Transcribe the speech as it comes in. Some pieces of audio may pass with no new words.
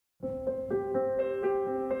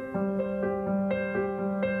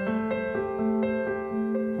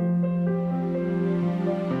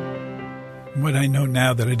What I know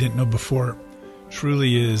now that I didn't know before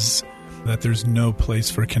truly is that there's no place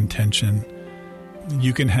for contention.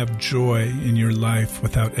 You can have joy in your life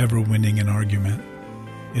without ever winning an argument.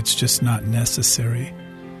 It's just not necessary.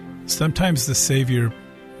 Sometimes the Savior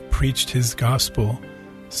preached his gospel.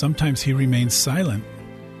 Sometimes he remained silent.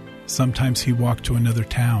 Sometimes he walked to another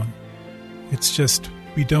town. It's just,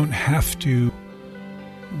 we don't have to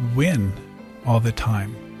win all the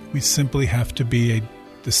time. We simply have to be a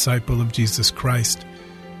disciple of Jesus Christ,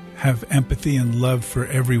 have empathy and love for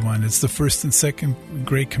everyone. It's the first and second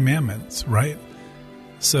great commandments, right?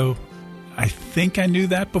 So I think I knew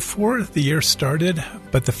that before the year started,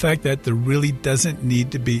 but the fact that there really doesn't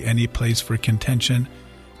need to be any place for contention,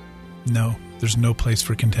 no, there's no place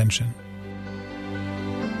for contention.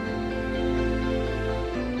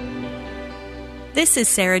 This is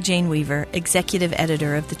Sarah Jane Weaver, Executive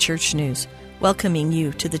Editor of the Church News, welcoming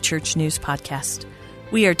you to the Church News Podcast.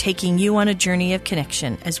 We are taking you on a journey of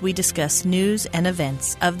connection as we discuss news and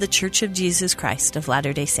events of the Church of Jesus Christ of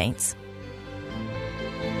Latter-day Saints.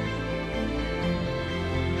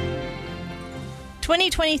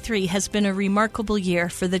 "2023 has been a remarkable year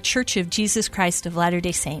for the Church of Jesus Christ of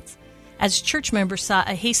Latter-day Saints, as church members saw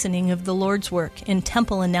a hastening of the Lord's work in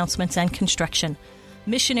temple announcements and construction,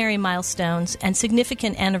 missionary milestones, and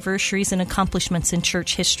significant anniversaries and accomplishments in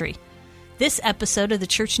church history. This episode of the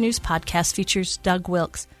Church News Podcast features Doug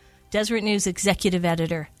Wilks, Deseret News Executive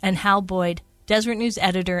Editor, and Hal Boyd, Deseret News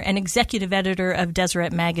Editor and Executive Editor of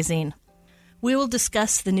Deseret Magazine. We will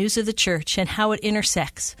discuss the news of the church and how it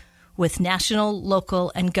intersects with national,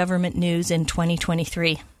 local, and government news in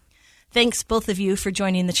 2023. Thanks, both of you, for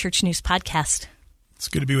joining the Church News Podcast. It's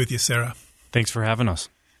good to be with you, Sarah. Thanks for having us.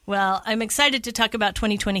 Well, I'm excited to talk about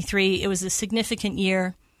 2023. It was a significant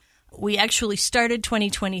year. We actually started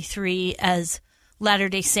 2023 as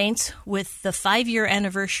Latter-day Saints with the 5-year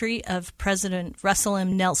anniversary of President Russell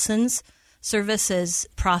M. Nelson's service as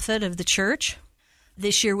prophet of the church.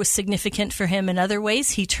 This year was significant for him in other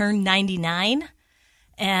ways. He turned 99,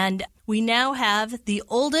 and we now have the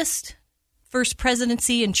oldest first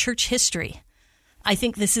presidency in church history. I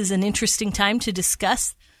think this is an interesting time to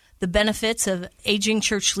discuss the benefits of aging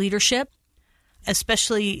church leadership,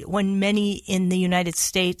 especially when many in the United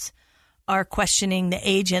States are questioning the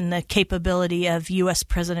age and the capability of U.S.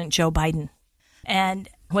 President Joe Biden and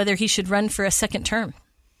whether he should run for a second term.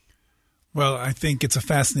 Well, I think it's a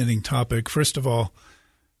fascinating topic. First of all,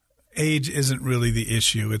 age isn't really the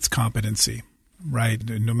issue. It's competency, right?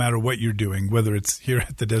 No matter what you're doing, whether it's here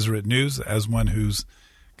at the Deseret News as one who's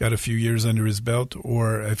got a few years under his belt,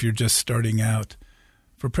 or if you're just starting out.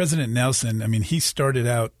 For President Nelson, I mean, he started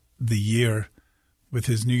out the year with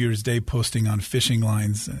his New Year's Day posting on fishing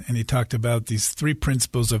lines, and he talked about these 3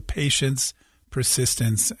 principles of patience,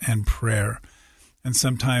 persistence, and prayer. And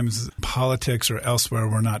sometimes politics or elsewhere,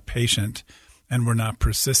 we're not patient and we're not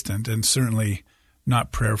persistent and certainly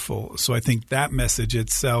not prayerful. So I think that message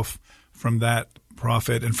itself from that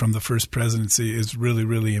prophet and from the first presidency is really,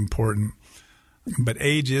 really important. But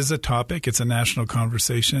age is a topic. It's a national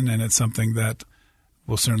conversation, and it's something that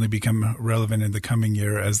will certainly become relevant in the coming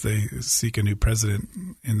year as they seek a new president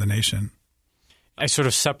in the nation. I sort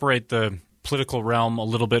of separate the political realm a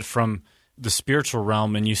little bit from the spiritual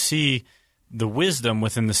realm, and you see the wisdom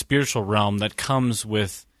within the spiritual realm that comes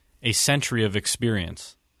with a century of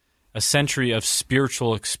experience, a century of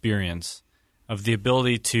spiritual experience, of the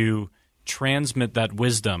ability to transmit that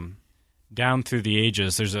wisdom down through the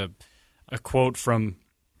ages. There's a quote from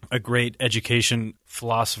a great education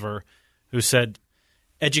philosopher who said,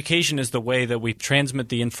 "Education is the way that we transmit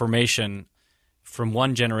the information from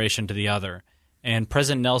one generation to the other." And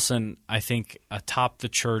President Nelson, I think, atop the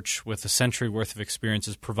church with a century worth of experience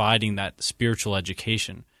is providing that spiritual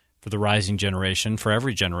education for the rising generation, for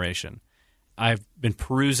every generation. I've been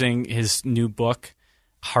perusing his new book,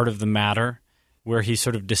 Heart of the Matter, where he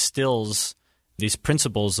sort of distills these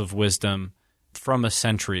principles of wisdom from a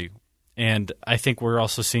century. And I think we're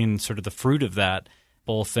also seeing sort of the fruit of that,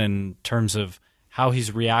 both in terms of how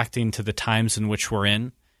he's reacting to the times in which we're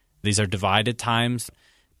in. These are divided times.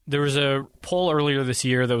 There was a poll earlier this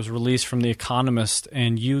year that was released from The Economist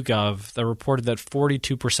and YouGov that reported that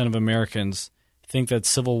 42% of Americans think that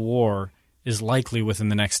civil war is likely within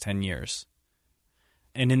the next 10 years.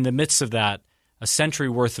 And in the midst of that, a century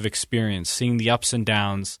worth of experience, seeing the ups and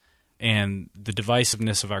downs and the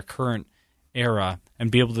divisiveness of our current era,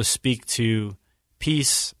 and be able to speak to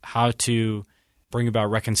peace, how to bring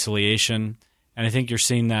about reconciliation. And I think you're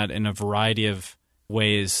seeing that in a variety of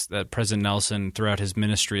ways that President Nelson throughout his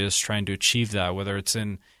ministry is trying to achieve that, whether it's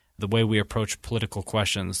in the way we approach political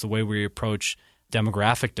questions, the way we approach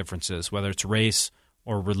demographic differences, whether it's race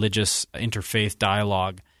or religious interfaith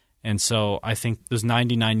dialogue. And so I think those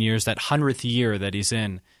 99 years, that 100th year that he's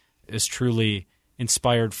in, is truly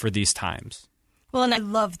inspired for these times. Well, and I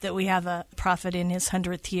love that we have a prophet in his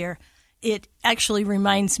 100th year. It actually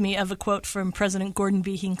reminds me of a quote from President Gordon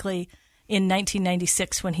B. Hinckley in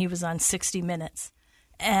 1996 when he was on 60 Minutes.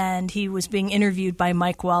 And he was being interviewed by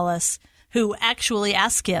Mike Wallace, who actually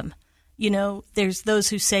asked him, there's those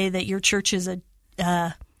who say that your church is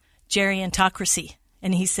a gerontocracy.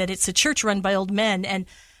 And he said, it's a church run by old men. And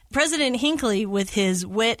President Hinckley, with his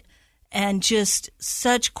wit and just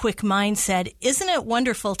such quick mind, said, isn't it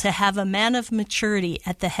wonderful to have a man of maturity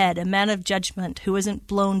at the head, a man of judgment who isn't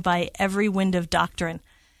blown by every wind of doctrine?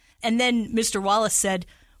 And then Mr. Wallace said,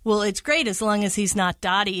 well, it's great as long as he's not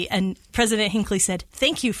dotty. And President Hinckley said,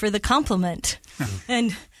 thank you for the compliment.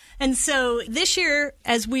 And so this year,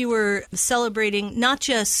 as we were celebrating not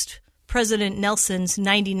just President Nelson's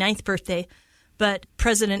 99th birthday, but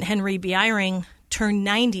President Henry B. Eyring turned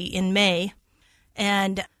 90 in May,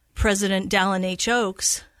 and President Dallin H.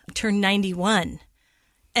 Oaks turned 91.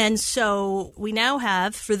 And so we now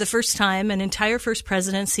have, for the first time, an entire first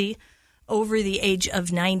presidency over the age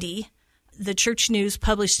of 90. The Church News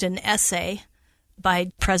published an essay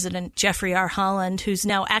by President Jeffrey R. Holland, who's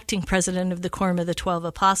now acting president of the Quorum of the 12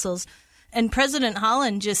 Apostles. And President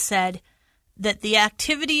Holland just said that the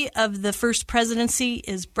activity of the first presidency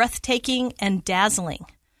is breathtaking and dazzling.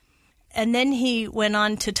 And then he went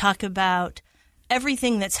on to talk about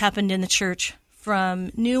everything that's happened in the church,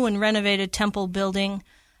 from new and renovated temple building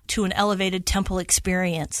to an elevated temple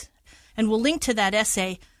experience. And we'll link to that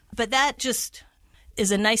essay, but that just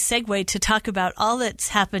is a nice segue to talk about all that's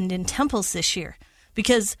happened in temples this year.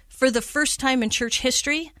 Because for the first time in church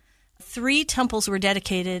history, 3 temples were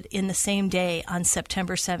dedicated in the same day on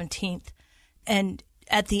September 17th. And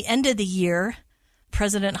at the end of the year,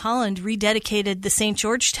 President Holland rededicated the St.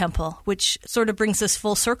 George Temple, which sort of brings us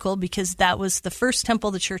full circle because that was the first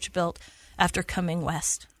temple the church built after coming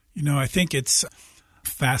west. I think it's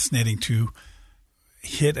fascinating to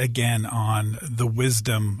hit again on the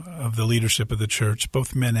wisdom of the leadership of the church,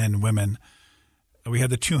 both men and women. We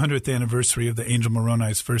had the 200th anniversary of the Angel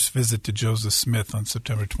Moroni's first visit to Joseph Smith on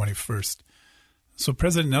September 21st. So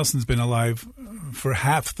President Nelson's been alive for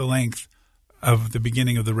half the length of the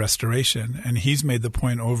beginning of the restoration, and he's made the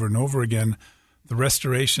point over and over again, the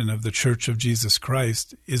restoration of the Church of Jesus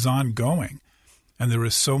Christ is ongoing, and there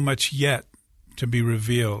is so much yet to be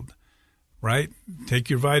revealed, right? Take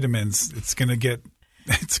your vitamins. It's going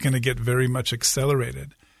to get very much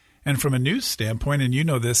accelerated. And from a news standpoint, and you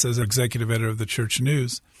know this as executive editor of the Church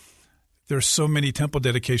News, there's so many temple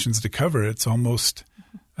dedications to cover. It's almost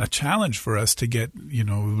a challenge for us to get,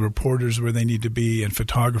 reporters where they need to be and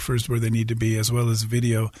photographers where they need to be, as well as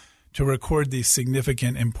video, to record these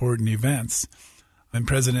significant, important events. And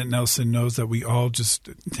President Nelson knows that we all just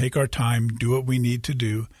take our time, do what we need to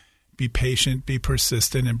do, be patient, be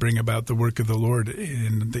persistent, and bring about the work of the Lord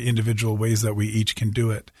in the individual ways that we each can do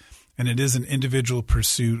it. And it is an individual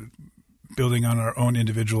pursuit, building on our own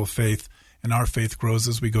individual faith, and our faith grows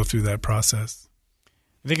as we go through that process.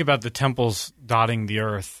 Think about the temples dotting the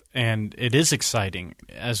earth, and it is exciting.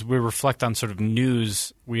 As we reflect on sort of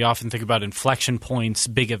news, we often think about inflection points,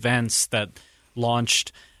 big events that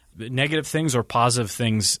launched negative things or positive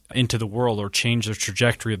things into the world or changed the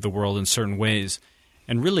trajectory of the world in certain ways.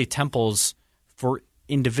 And really temples for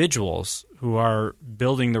individuals who are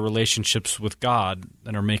building the relationships with God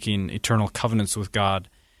and are making eternal covenants with God,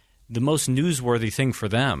 the most newsworthy thing for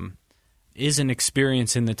them is an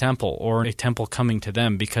experience in the temple or a temple coming to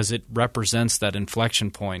them, because it represents that inflection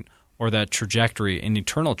point or that trajectory, an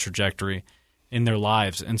eternal trajectory in their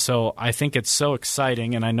lives. And so I think it's so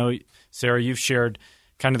exciting. And I know, Sarah, you've shared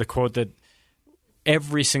kind of the quote that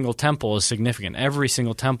every single temple is significant. Every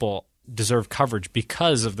single temple deserves coverage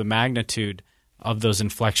because of the magnitude of those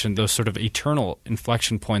sort of eternal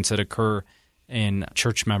inflection points that occur in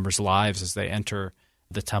church members' lives as they enter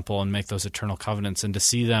the temple and make those eternal covenants. And to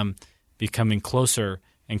see them becoming closer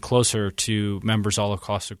and closer to members all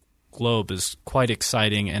across the globe is quite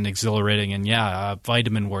exciting and exhilarating and,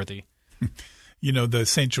 vitamin-worthy. The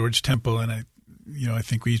St. George Temple, and I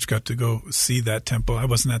think we each got to go see that temple. I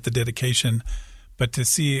wasn't at the dedication, but to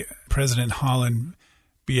see President Holland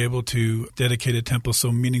be able to dedicate a temple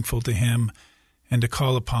so meaningful to him and to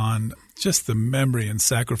call upon just the memory and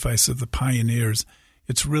sacrifice of the pioneers,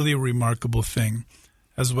 it's really a remarkable thing,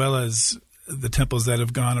 as well as the temples that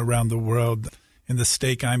have gone around the world. In the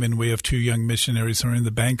stake I'm in, we have 2 young missionaries who are in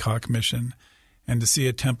the Bangkok mission. And to see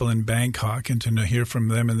a temple in Bangkok and to hear from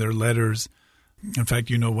them in their letters. In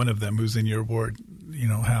fact, one of them who's in your ward,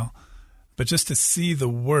 Hal. but just to see the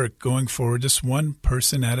work going forward, just one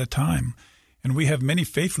person at a time. And we have many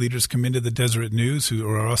faith leaders come into the Deseret News who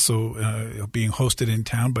are also being hosted in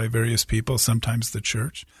town by various people, sometimes the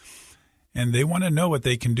church. And they want to know what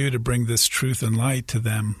they can do to bring this truth and light to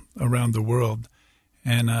them around the world.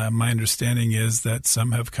 And my understanding is that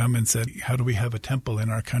some have come and said, how do we have a temple in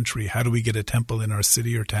our country? How do we get a temple in our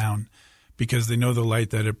city or town? Because they know the light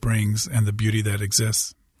that it brings and the beauty that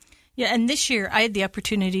exists. Yeah, and this year I had the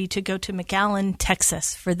opportunity to go to McAllen,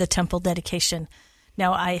 Texas for the temple dedication.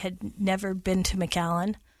 Now, I had never been to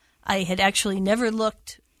McAllen. I had actually never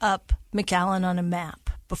looked up McAllen on a map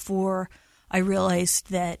before I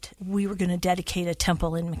realized that we were going to dedicate a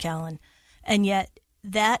temple in McAllen. And yet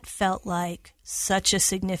that felt like such a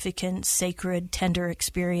significant, sacred, tender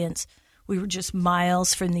experience. We were just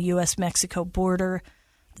miles from the U.S.-Mexico border.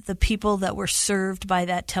 The people that were served by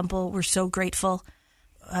that temple were so grateful.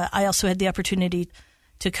 I also had the opportunity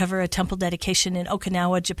to cover a temple dedication in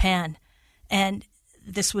Okinawa, Japan. And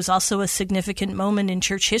this was also a significant moment in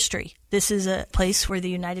church history. This is a place where the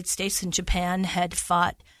United States and Japan had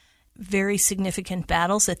fought very significant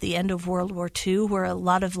battles at the end of World War II, where a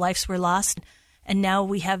lot of lives were lost. And now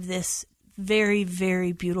we have this very,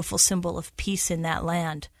 very beautiful symbol of peace in that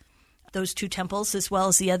land. Those two temples, as well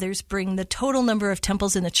as the others, bring the total number of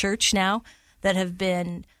temples in the church now that have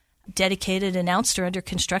been dedicated, announced, or under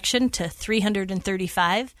construction to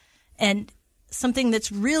 335. And something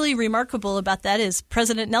that's really remarkable about that is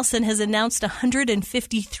President Nelson has announced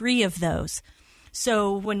 153 of those.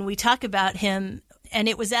 So when we talk about him, and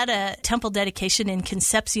it was at a temple dedication in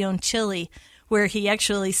Concepcion, Chile, where he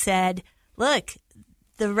actually said, look,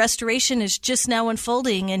 the restoration is just now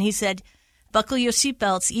unfolding. And he said, buckle your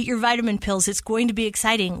seatbelts, eat your vitamin pills. It's going to be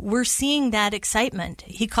exciting. We're seeing that excitement.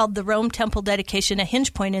 He called the Rome temple dedication a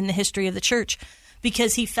hinge point in the history of the church,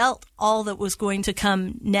 because he felt all that was going to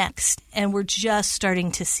come next, and we're just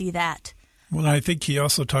starting to see that. Well, I think he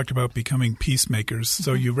also talked about becoming peacemakers.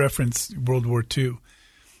 So you referenced World War II.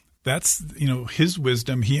 That's, his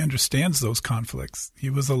wisdom. He understands those conflicts. He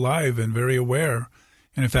was alive and very aware.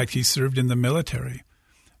 And in fact, he served in the military.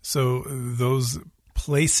 So those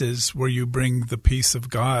places where you bring the peace of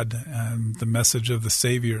God and the message of the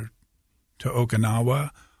Savior to Okinawa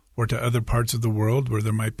or to other parts of the world where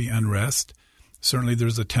there might be unrest. Certainly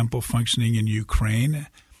there's a temple functioning in Ukraine,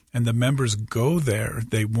 and the members go there.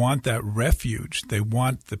 They want that refuge. They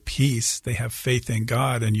want the peace. They have faith in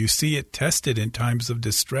God, and you see it tested in times of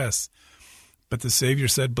distress. But the Savior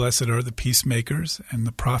said, blessed are the peacemakers, and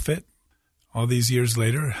the prophet, all these years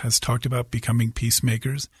later, has talked about becoming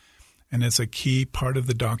peacemakers, and it's a key part of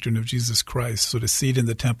the doctrine of Jesus Christ. So to see it in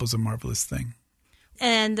the temple is a marvelous thing.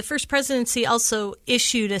 And the First Presidency also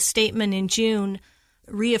issued a statement in June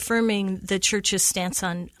reaffirming the church's stance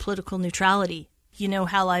on political neutrality. You know,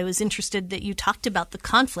 Hal, I was interested that you talked about the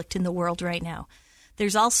conflict in the world right now.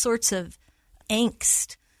 There's all sorts of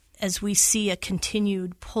angst as we see a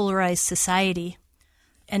continued polarized society.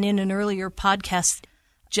 And in an earlier podcast,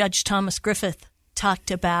 Judge Thomas Griffith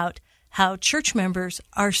talked about how church members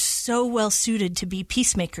are so well suited to be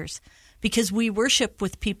peacemakers because we worship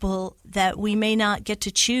with people that we may not get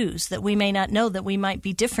to choose, that we may not know, that we might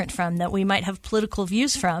be different from, that we might have political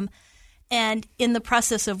views from. And in the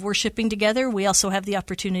process of worshiping together, we also have the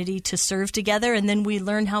opportunity to serve together, and then we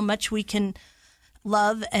learn how much we can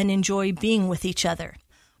love and enjoy being with each other.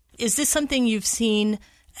 Is this something you've seen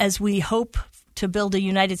as we hope to build a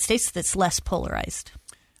United States that's less polarized?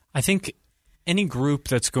 I think any group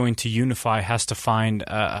that's going to unify has to find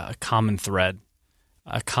a common thread,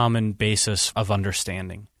 a common basis of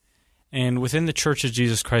understanding. And within the Church of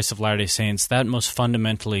Jesus Christ of Latter-day Saints, that most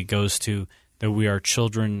fundamentally goes to that we are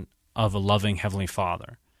children of a loving Heavenly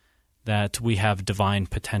Father, that we have divine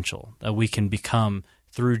potential, that we can become,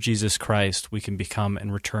 through Jesus Christ, we can become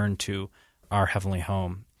and return to our heavenly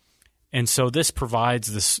home. And so this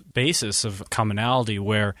provides this basis of commonality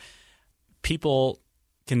where people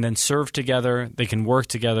can then serve together, they can work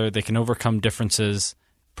together, they can overcome differences,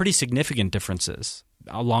 pretty significant differences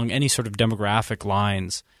along any sort of demographic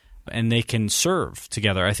lines, and they can serve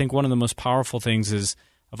together. I think one of the most powerful things is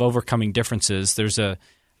of overcoming differences. There's a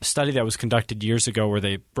study that was conducted years ago where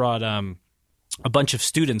they brought a bunch of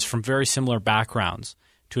students from very similar backgrounds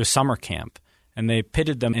to a summer camp, and they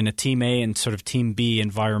pitted them in a Team A and sort of Team B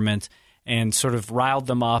environment and sort of riled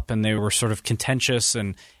them up, and they were sort of contentious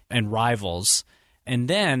and rivals. And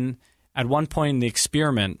then at one point in the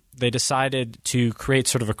experiment, they decided to create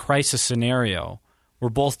sort of a crisis scenario where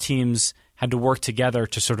both teams had to work together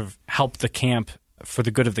to sort of help the camp for the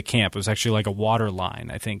good of the camp. It was actually like a water line,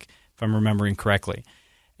 I think, if I'm remembering correctly.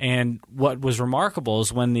 And what was remarkable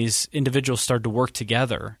is when these individuals started to work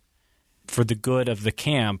together, for the good of the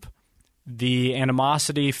camp, the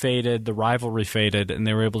animosity faded, the rivalry faded, and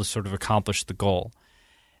they were able to sort of accomplish the goal.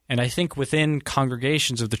 And I think within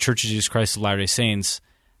congregations of the Church of Jesus Christ of Latter-day Saints,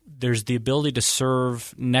 there's the ability to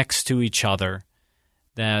serve next to each other,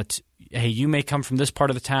 that, hey, you may come from this part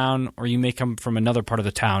of the town, or you may come from another part of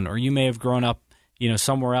the town, or you may have grown up,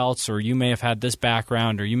 somewhere else, or you may have had this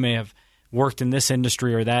background, or you may have worked in this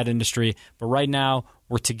industry or that industry. But right now,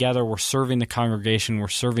 we're together, we're serving the congregation, we're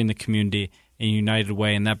serving the community in a united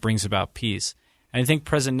way, and that brings about peace. And I think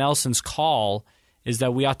President Nelson's call is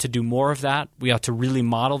that we ought to do more of that. We ought to really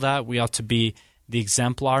model that. We ought to be the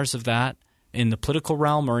exemplars of that in the political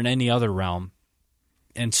realm or in any other realm.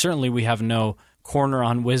 And certainly we have no corner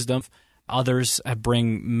on wisdom. Others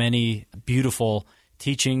bring many beautiful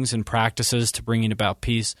teachings and practices to bringing about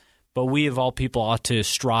peace. But we of all people ought to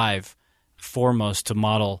strive foremost to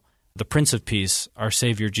model the Prince of Peace, our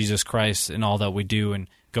Savior Jesus Christ, in all that we do and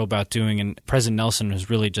go about doing. And President Nelson has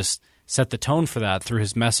really just set the tone for that through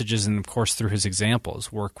his messages and, of course, through his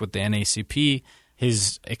examples, work with the NACP,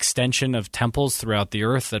 his extension of temples throughout the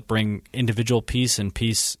earth that bring individual peace and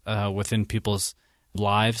peace within people's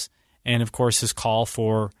lives, and, of course, his call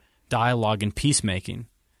for dialogue and peacemaking,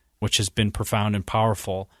 which has been profound and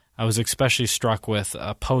powerful. I was especially struck with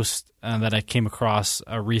a post that I came across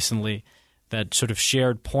recently that sort of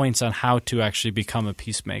shared points on how to actually become a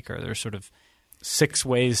peacemaker. There's sort of 6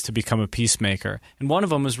 ways to become a peacemaker. And one of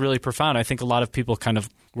them was really profound. I think a lot of people kind of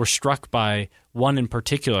were struck by one in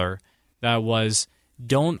particular that was,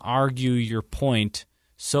 don't argue your point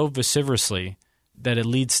so vociferously that it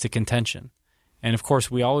leads to contention. And of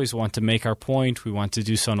course, we always want to make our point. We want to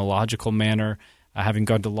do so in a logical manner. Having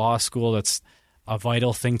gone to law school, that's a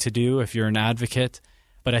vital thing to do if you're an advocate.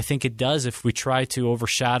 But I think it does if we try to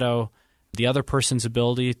overshadow the other person's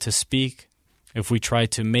ability to speak, if we try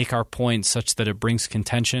to make our point such that it brings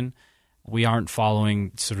contention, we aren't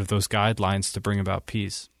following sort of those guidelines to bring about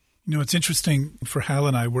peace. It's interesting for Hal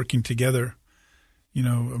and I working together,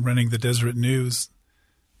 running the Deseret News,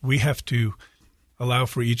 we have to allow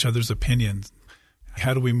for each other's opinions.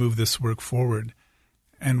 How do we move this work forward?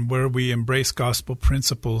 And where we embrace gospel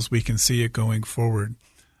principles, we can see it going forward.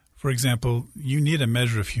 For example, you need a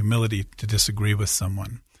measure of humility to disagree with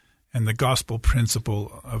someone. And the gospel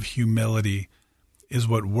principle of humility is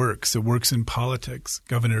what works. It works in politics.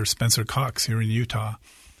 Governor Spencer Cox here in Utah,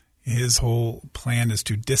 his whole plan is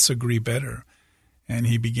to disagree better. And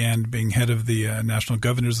he began being head of the National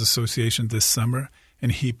Governors Association this summer,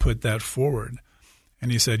 and he put that forward.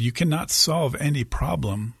 And he said, you cannot solve any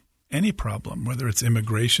problem, whether it's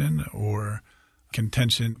immigration or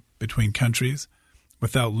contention between countries,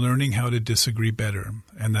 without learning how to disagree better.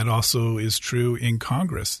 And that also is true in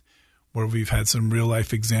Congress, where we've had some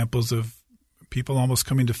real-life examples of people almost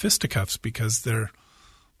coming to fisticuffs because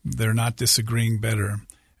they're not disagreeing better.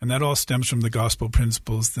 And that all stems from the gospel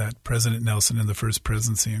principles that President Nelson in the First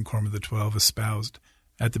Presidency and Quorum of the 12 espoused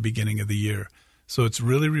at the beginning of the year. So it's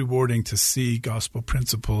really rewarding to see gospel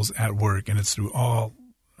principles at work, and it's through all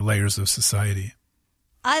layers of society.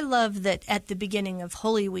 I love that at the beginning of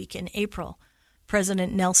Holy Week in April,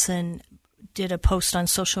 President Nelson did a post on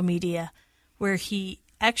social media where he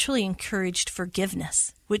actually encouraged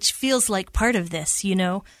forgiveness, which feels like part of this.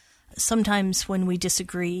 Sometimes when we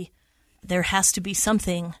disagree, there has to be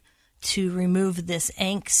something to remove this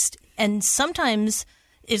angst. And sometimes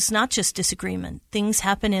it's not just disagreement. Things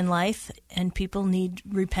happen in life and people need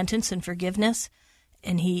repentance and forgiveness.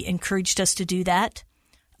 And he encouraged us to do that.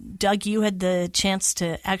 Doug, you had the chance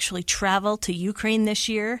to actually travel to Ukraine this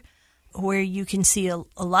year, where you can see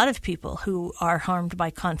a lot of people who are harmed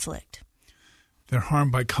by conflict. They're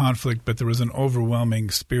harmed by conflict, but there was an overwhelming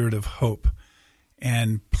spirit of hope.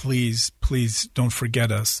 And please don't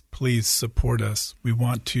forget us. Please support us. We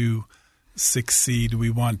want to succeed. We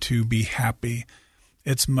want to be happy.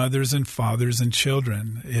 It's mothers and fathers and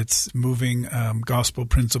children. It's moving gospel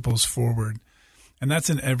principles forward. And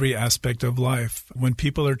that's in every aspect of life. When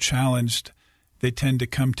people are challenged, they tend to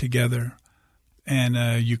come together. And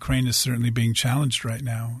Ukraine is certainly being challenged right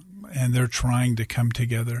now, and they're trying to come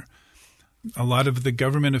together. A lot of the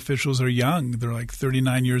government officials are young. They're like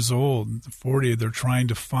 39 years old, 40. They're trying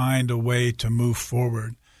to find a way to move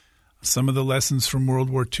forward. Some of the lessons from World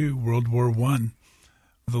War II, World War I,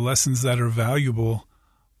 the lessons that are valuable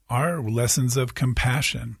are lessons of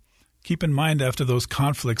compassion. Keep in mind, after those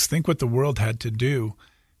conflicts, think what the world had to do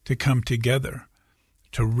to come together,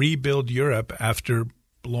 to rebuild Europe after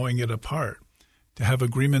blowing it apart, to have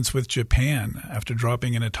agreements with Japan after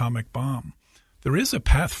dropping an atomic bomb. There is a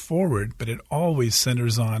path forward, but it always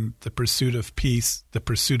centers on the pursuit of peace, the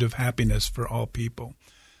pursuit of happiness for all people.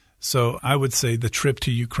 So I would say the trip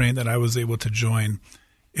to Ukraine that I was able to join,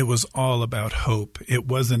 it was all about hope. It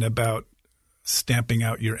wasn't about stamping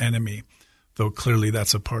out your enemy, though clearly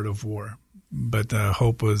that's a part of war. But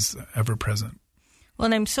hope was ever present. Well,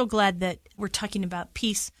 and I'm so glad that we're talking about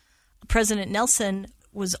peace. President Nelson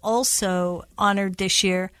was also honored this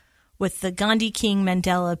year with the Gandhi King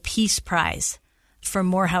Mandela Peace Prize from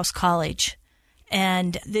Morehouse College.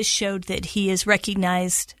 And this showed that he is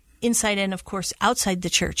recognized inside and, of course, outside the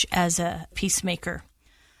church as a peacemaker.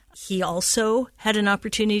 He also had an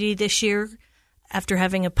opportunity this year, after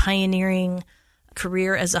having a pioneering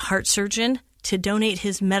career as a heart surgeon, to donate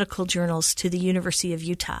his medical journals to the University of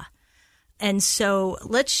Utah. And so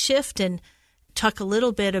let's shift and talk a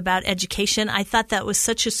little bit about education. I thought that was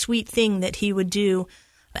such a sweet thing that he would do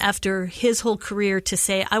after his whole career to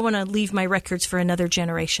say, I want to leave my records for another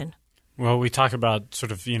generation. Well, we talk about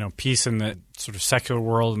sort of, peace in the sort of secular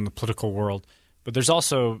world and the political world, but there's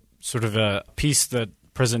also sort of a peace that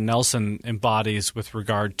President Nelson embodies with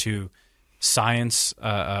regard to science,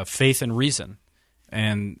 faith, and reason,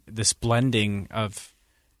 and this blending of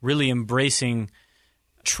really embracing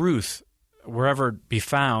truth wherever it be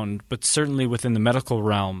found, but certainly within the medical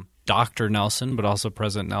realm. Dr. Nelson, but also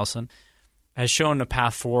President Nelson, has shown a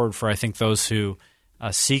path forward for, I think, those who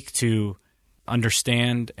seek to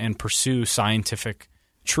understand and pursue scientific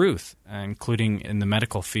truth, including in the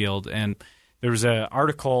medical field. And there was an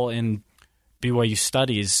article in BYU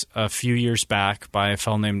Studies a few years back by a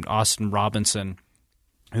fellow named Austin Robinson,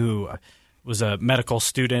 who was a medical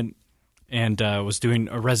student and was doing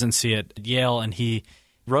a residency at Yale, and he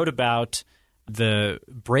wrote about the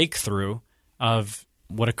breakthrough of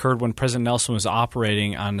what occurred when President Nelson was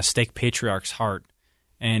operating on a stake patriarch's heart,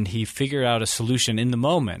 and he figured out a solution in the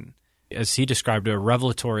moment, as he described it, a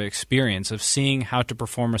revelatory experience of seeing how to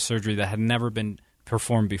perform a surgery that had never been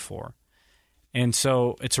performed before. And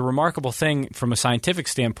so it's a remarkable thing from a scientific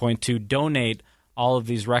standpoint to donate all of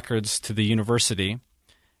these records to the university,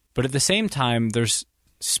 but at the same time, there's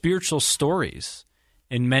spiritual stories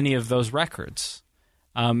in many of those records.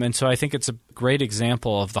 And so I think it's a great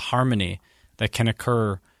example of the harmony that can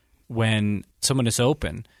occur when someone is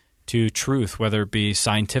open to truth, whether it be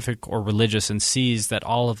scientific or religious, and sees that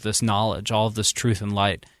all of this knowledge, all of this truth and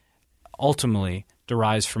light ultimately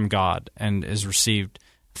derives from God and is received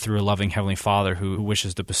through a loving Heavenly Father who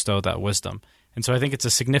wishes to bestow that wisdom. And so I think it's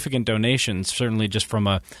a significant donation, certainly just from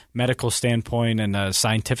a medical standpoint and a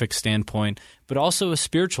scientific standpoint, but also a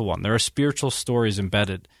spiritual one. There are spiritual stories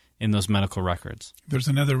embedded in those medical records. There's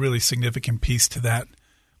another really significant piece to that,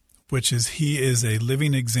 which is he is a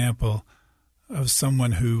living example of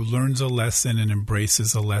someone who learns a lesson and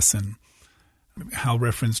embraces a lesson. Hal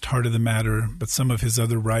referenced Heart of the Matter, but some of his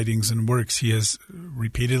other writings and works he has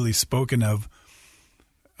repeatedly spoken of,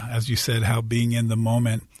 as you said, how being in the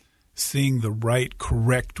moment, seeing the right,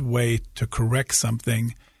 correct way to correct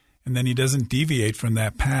something, and then he doesn't deviate from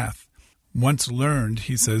that path. Once learned,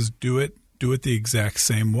 he says, do it the exact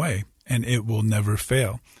same way, and it will never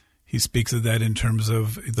fail. He speaks of that in terms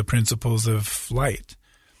of the principles of flight.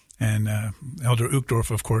 And Elder Uchtdorf,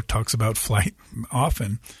 of course, talks about flight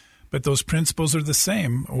often. But those principles are the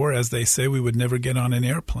same, or as they say, we would never get on an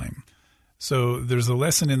airplane. So there's a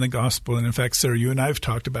lesson in the gospel. And in fact, Sarah, you and I have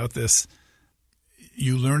talked about this.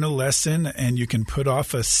 You learn a lesson and you can put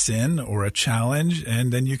off a sin or a challenge,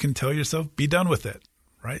 and then you can tell yourself, be done with it,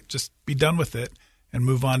 right? Just be done with it and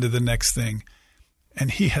move on to the next thing.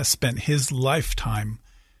 And he has spent his lifetime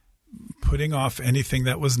putting off anything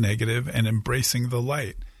that was negative and embracing the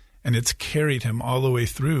light. And it's carried him all the way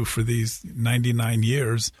through for these 99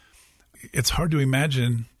 years. It's hard to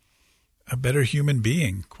imagine a better human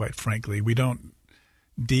being, quite frankly. We don't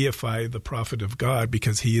deify the prophet of God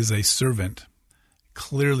because he is a servant,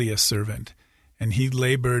 clearly a servant. And he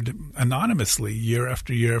labored anonymously year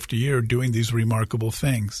after year after year doing these remarkable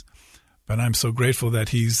things. But I'm so grateful that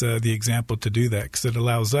he's the example to do that, because it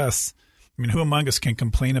allows us, who among us can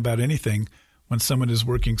complain about anything when someone is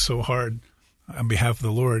working so hard on behalf of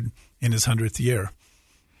the Lord in his 100th year?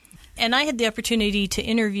 And I had the opportunity to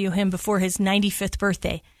interview him before his 95th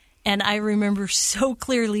birthday. And I remember so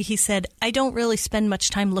clearly he said, I don't really spend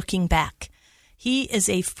much time looking back. He is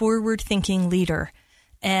a forward-thinking leader.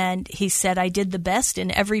 And he said, I did the best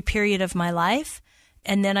in every period of my life,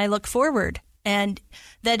 and then I look forward. And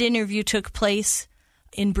that interview took place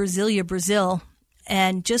in Brasilia, Brazil.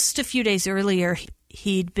 And just a few days earlier,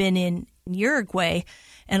 he'd been in Uruguay,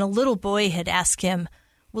 and a little boy had asked him,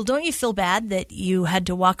 well, don't you feel bad that you had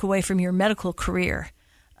to walk away from your medical career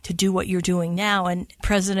to do what you're doing now? And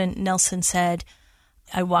President Nelson said,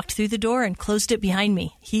 I walked through the door and closed it behind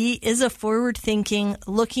me. He is a forward-thinking,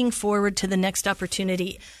 looking forward to the next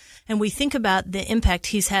opportunity. And we think about the impact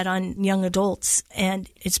he's had on young adults, and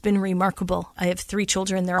it's been remarkable. I have 3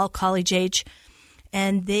 children. They're all college age,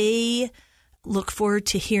 and they look forward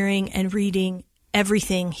to hearing and reading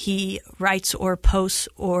everything he writes or posts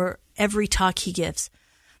or every talk he gives.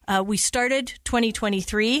 We started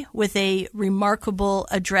 2023 with a remarkable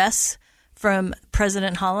address from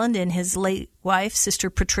President Holland and his late wife, Sister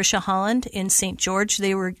Patricia Holland, in St. George.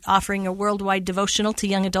 They were offering a worldwide devotional to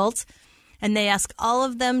young adults, and they asked all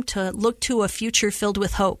of them to look to a future filled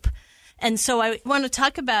with hope. And so I want to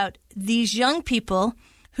talk about these young people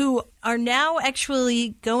who are now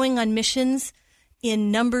actually going on missions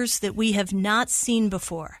in numbers that we have not seen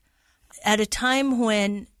before. At a time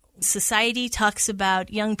when society talks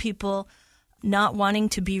about young people not wanting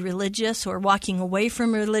to be religious or walking away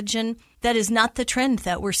from religion, that is not the trend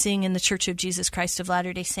that we're seeing in the Church of Jesus Christ of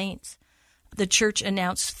Latter-day Saints. The church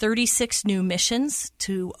announced 36 new missions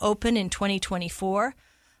to open in 2024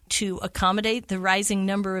 to accommodate the rising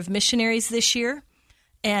number of missionaries this year.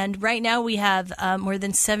 And right now we have more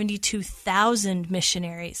than 72,000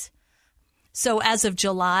 missionaries. So as of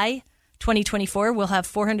July 2024, we'll have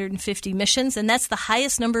 450 missions, and that's the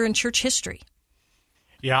highest number in church history.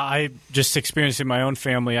 Yeah, I just experienced in my own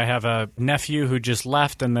family. I have a nephew who just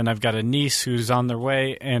left, and then I've got a niece who's on their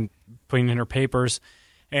way and putting in her papers.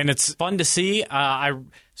 And it's fun to see. I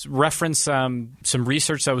referenced some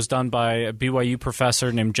research that was done by a BYU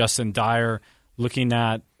professor named Justin Dyer, looking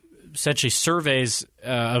at essentially surveys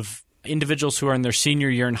of individuals who are in their senior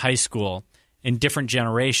year in high school in different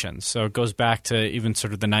generations. So it goes back to even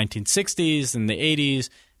sort of the 1960s and the 80s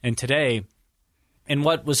and today. And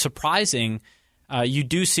what was surprising, you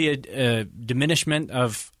do see a diminishment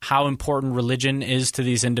of how important religion is to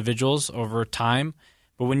these individuals over time.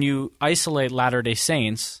 But when you isolate Latter-day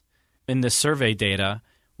Saints in this survey data,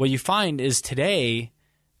 what you find is today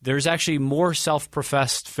there's actually more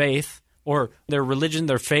self-professed faith, or their religion,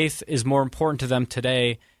 their faith is more important to them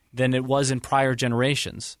today than it was in prior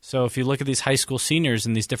generations. So if you look at these high school seniors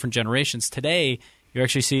in these different generations today, you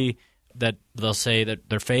actually see that they'll say that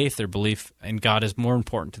their faith, their belief in God is more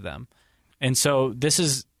important to them. And so this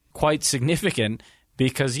is quite significant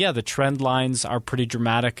because, yeah, the trend lines are pretty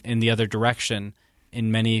dramatic in the other direction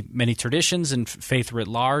in many, many traditions and faith writ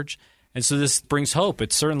large. And so this brings hope.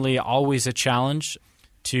 It's certainly always a challenge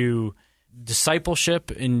to discipleship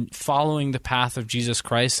in following the path of Jesus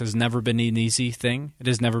Christ has never been an easy thing. It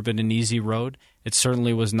has never been an easy road. It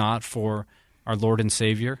certainly was not for our Lord and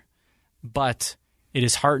Savior. But it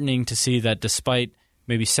is heartening to see that despite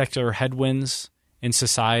maybe secular headwinds in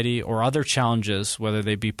society or other challenges, whether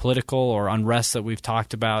they be political or unrest that we've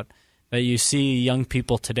talked about, that you see young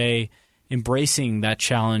people today embracing that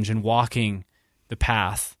challenge and walking the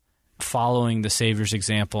path, following the Savior's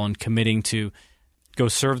example and committing to go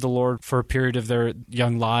serve the Lord for a period of their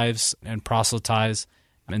young lives and proselytize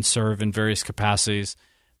and serve in various capacities,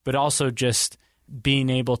 but also just being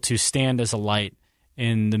able to stand as a light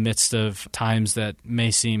in the midst of times that may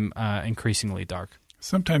seem increasingly dark.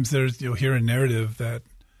 Sometimes you'll hear a narrative that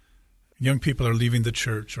young people are leaving the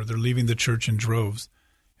church or they're leaving the church in droves,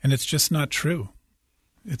 and it's just not true.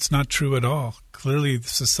 It's not true at all. Clearly,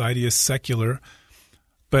 society is secular.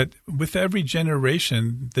 But with every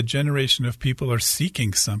generation, the generation of people are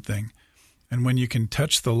seeking something. And when you can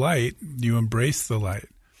touch the light, you embrace the light.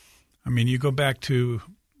 I mean, you go back to,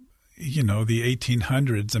 the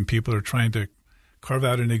 1800s and people are trying to carve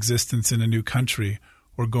out an existence in a new country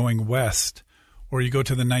or going west. Or you go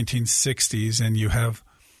to the 1960s and you have,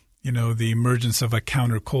 the emergence of a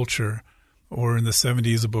counterculture, or in the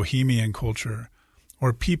 70s, a bohemian culture,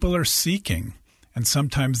 or people are seeking. And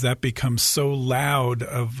sometimes that becomes so loud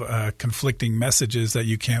of conflicting messages that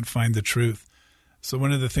you can't find the truth. So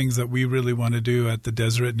one of the things that we really want to do at the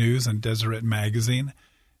Deseret News and Deseret Magazine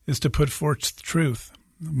is to put forth truth.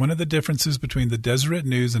 One of the differences between the Deseret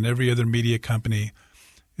News and every other media company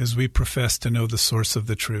is we profess to know the source of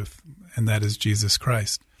the truth, and that is Jesus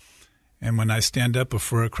Christ. And when I stand up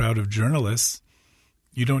before a crowd of journalists,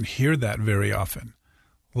 you don't hear that very often.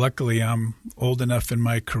 Luckily, I'm old enough in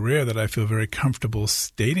my career that I feel very comfortable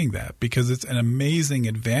stating that because it's an amazing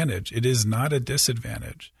advantage. It is not a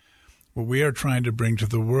disadvantage. What we are trying to bring to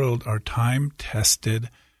the world are time-tested,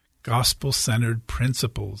 gospel-centered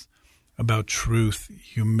principles about truth,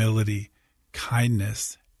 humility,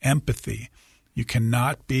 kindness, empathy. You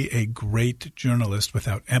cannot be a great journalist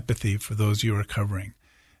without empathy for those you are covering.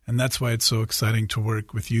 And that's why it's so exciting to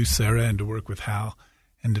work with you, Sarah, and to work with Hal,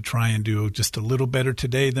 and to try and do just a little better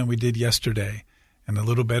today than we did yesterday, and a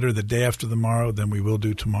little better the day after tomorrow than we will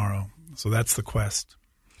do tomorrow. So that's the quest.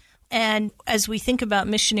 And as we think about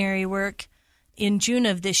missionary work, In June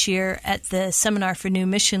of this year, at the Seminar for New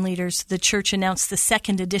Mission Leaders, the church announced the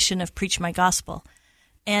second edition of Preach My Gospel.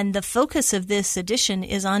 And the focus of this edition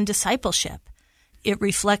is on discipleship. It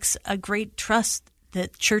reflects a great trust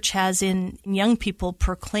that church has in young people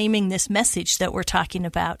proclaiming this message that we're talking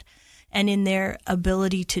about, and in their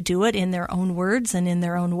ability to do it in their own words and in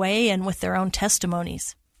their own way and with their own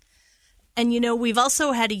testimonies. And, we've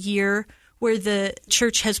also had a year where the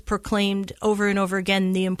church has proclaimed over and over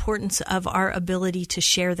again the importance of our ability to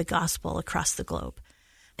share the gospel across the globe.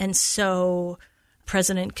 And so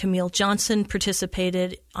President Camille Johnson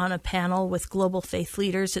participated on a panel with global faith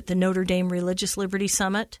leaders at the Notre Dame Religious Liberty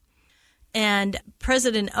Summit. And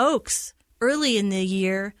President Oaks, early in the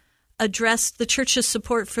year, addressed the church's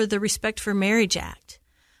support for the Respect for Marriage Act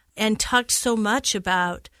and talked so much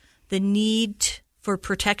about the need for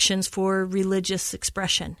protections for religious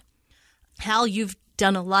expression. Hal, you've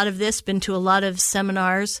done a lot of this, been to a lot of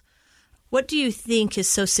seminars. What do you think is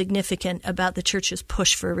so significant about the church's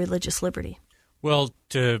push for religious liberty? Well,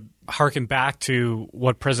 to hearken back to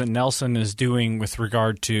what President Nelson is doing with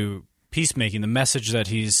regard to peacemaking, the message that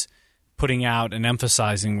he's putting out and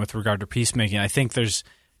emphasizing with regard to peacemaking, I think there's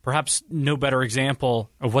perhaps no better example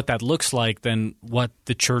of what that looks like than what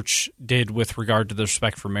the church did with regard to the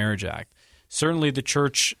Respect for Marriage Act. Certainly the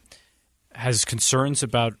church has concerns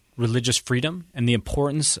about religious freedom and the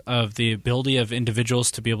importance of the ability of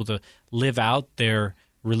individuals to be able to live out their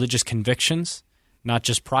religious convictions, not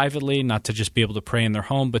just privately, not to just be able to pray in their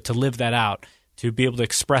home, but to live that out, to be able to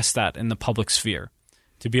express that in the public sphere,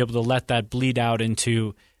 to be able to let that bleed out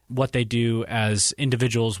into what they do as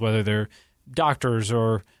individuals, whether they're doctors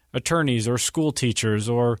or attorneys or school teachers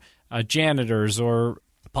or janitors or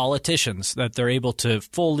politicians, that they're able to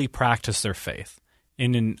fully practice their faith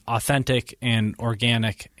in an authentic and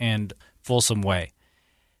organic and fulsome way.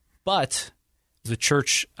 But the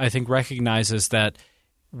church, I think, recognizes that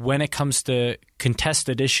when it comes to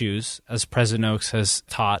contested issues, as President Oaks has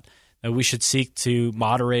taught, that we should seek to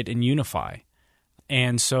moderate and unify.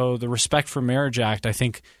 And so the Respect for Marriage Act, I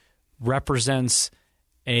think, represents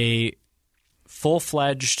a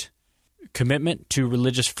full-fledged commitment to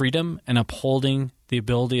religious freedom and upholding the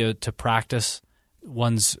ability to practice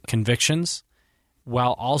one's convictions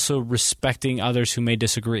while also respecting others who may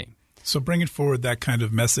disagree. So bringing forward that kind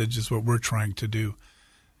of message is what we're trying to do.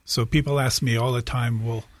 So people ask me all the time,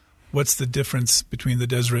 well, what's the difference between the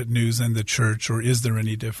Deseret News and the church, or is there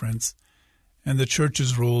any difference? And the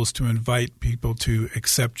church's role is to invite people to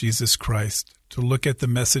accept Jesus Christ, to look at the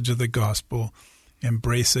message of the gospel,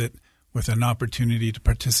 embrace it with an opportunity to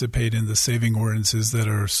participate in the saving ordinances that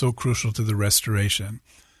are so crucial to the restoration.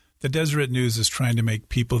 The Deseret News is trying to make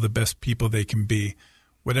people the best people they can be,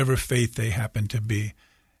 whatever faith they happen to be.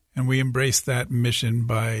 And we embrace that mission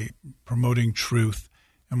by promoting truth.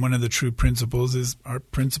 And one of the true principles is our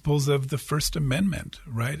principles of the First Amendment,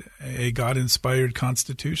 right? A God-inspired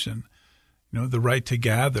Constitution. The right to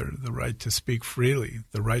gather, the right to speak freely,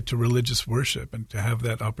 the right to religious worship and to have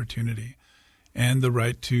that opportunity, and the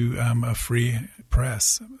right to a free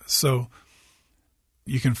press. So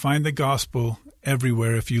you can find the gospel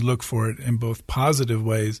everywhere if you look for it in both positive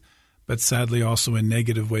ways, but sadly also in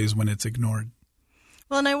negative ways when it's ignored.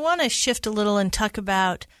 Well, and I want to shift a little and talk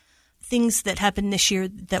about things that happened this year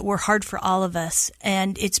that were hard for all of us.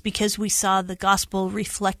 And it's because we saw the gospel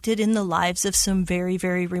reflected in the lives of some very,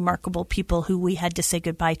 very remarkable people who we had to say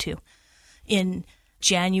goodbye to. In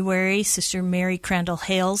January, Sister Mary Crandall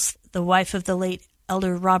Hales, the wife of the late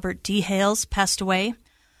Elder Robert D. Hales, passed away.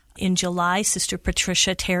 In July, Sister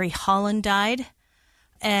Patricia Terry Holland died.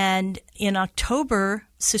 And in October,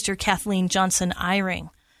 Sister Kathleen Johnson Eyring,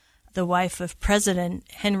 the wife of President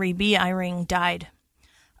Henry B. Eyring, died.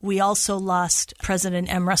 We also lost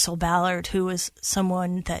President M. Russell Ballard, who was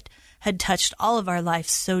someone that had touched all of our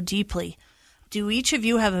lives so deeply. Do each of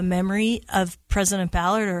you have a memory of President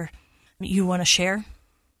Ballard, or you want to share?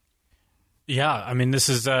 Yeah, I mean, this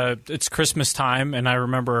is it's Christmas time, and I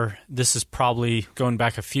remember this is probably going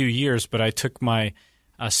back a few years, but I took my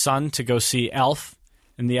son to go see Elf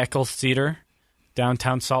in the Echo Theater,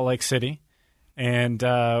 downtown Salt Lake City, and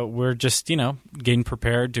we're just, getting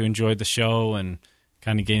prepared to enjoy the show and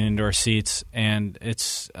kind of getting into our seats, and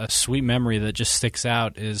it's a sweet memory that just sticks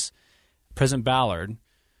out is President Ballard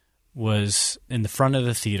was in the front of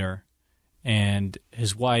the theater, and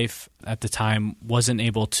his wife at the time wasn't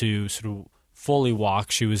able to sort of fully walk.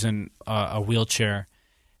 She was in a wheelchair,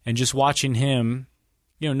 and just watching him,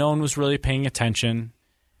 no one was really paying attention,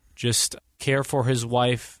 just care for his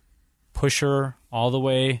wife, push her all the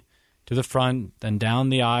way to the front, then down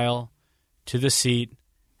the aisle to the seat,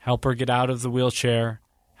 help her get out of the wheelchair,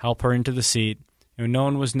 help her into the seat, No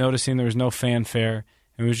one was noticing. There was no fanfare.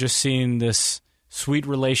 And we were just seeing this sweet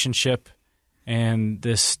relationship and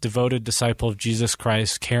this devoted disciple of Jesus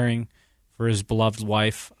Christ caring for his beloved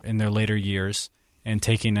wife in their later years and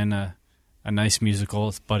taking in a nice musical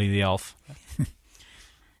with Buddy the Elf.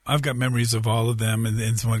 I've got memories of all of them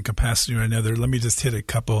in one capacity or another. Let me just hit a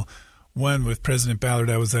couple. One with President Ballard,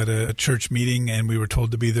 I was at a church meeting and we were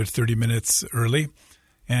told to be there 30 minutes early.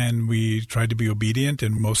 And we tried to be obedient,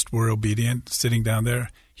 and most were obedient, sitting down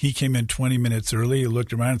there. He came in 20 minutes early. He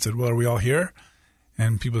looked around and said, well, are we all here?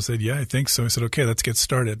 And people said, yeah, I think so. I said, okay, let's get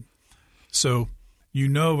started. So you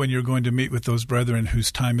know when you're going to meet with those brethren whose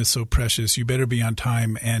time is so precious, you better be on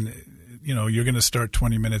time, and you're going to start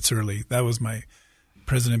 20 minutes early. That was my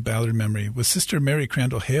President Ballard memory. With Sister Mary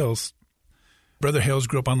Crandall Hales, Brother Hales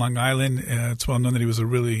grew up on Long Island. It's well known that he was a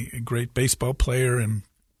really great baseball player and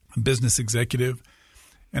a business executive.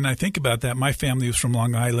 And I think about that. My family was from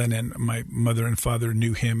Long Island, and my mother and father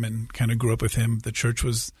knew him and kind of grew up with him. The church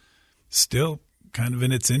was still kind of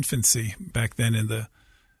in its infancy back then in the,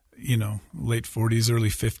 late 40s, early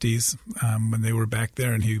 50s, when they were back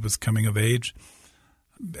there and he was coming of age.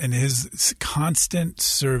 And his constant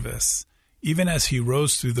service, even as he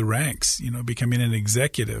rose through the ranks, becoming an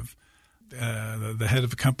executive, the head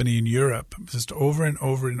of a company in Europe, just over and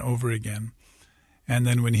over and over again. And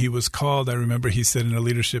then when he was called, I remember he said in a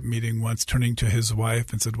leadership meeting once, turning to his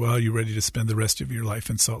wife and said, well, are you ready to spend the rest of your life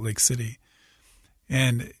in Salt Lake City?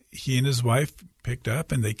 And he and his wife picked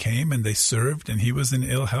up and they came and they served, and he was in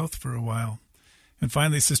ill health for a while. And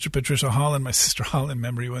finally, Sister Patricia Holland, my Sister Holland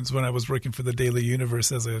memory was when I was working for the Daily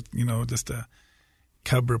Universe as just a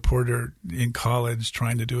cub reporter in college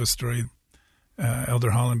trying to do a story.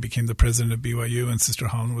 Elder Holland became the president of BYU, and Sister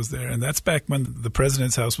Holland was there. And that's back when the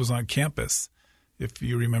president's house was on campus, if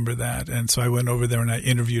you remember that. And so I went over there and I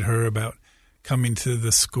interviewed her about coming to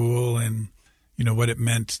the school and, what it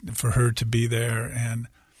meant for her to be there. And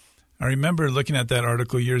I remember looking at that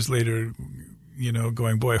article years later,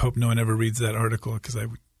 going, boy, I hope no one ever reads that article, because I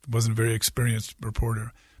wasn't a very experienced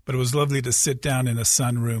reporter. But it was lovely to sit down in a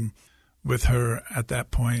sunroom with her at that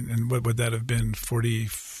point. And what would that have been,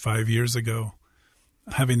 45 years ago,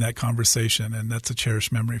 having that conversation. And that's a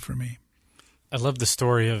cherished memory for me. I love the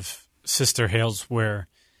story of Sister Hales, where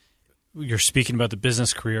you're speaking about the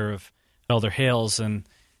business career of Elder Hales and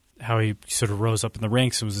how he sort of rose up in the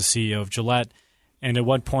ranks and was the CEO of Gillette. And at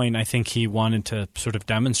one point, I think he wanted to sort of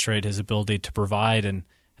demonstrate his ability to provide and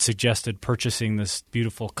suggested purchasing this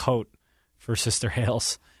beautiful coat for Sister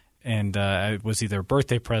Hales. And it was either a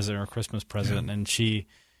birthday present or a Christmas present. Yeah. And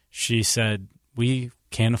she said, we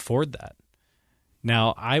can't afford that.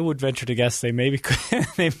 Now, I would venture to guess they maybe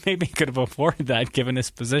could have afforded that given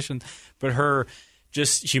his position, but her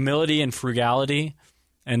just humility and frugality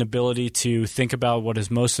and ability to think about what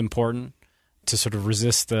is most important, to sort of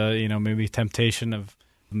resist the maybe temptation of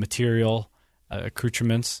material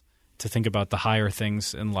accoutrements, to think about the higher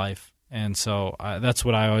things in life. And so that's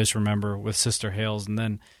what I always remember with Sister Hales. And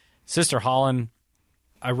then Sister Holland,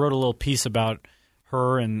 I wrote a little piece about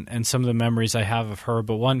her and some of the memories I have of her,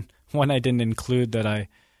 but one I didn't include that I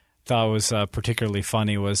thought was particularly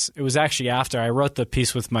funny was it was actually after I wrote the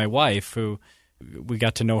piece with my wife, who we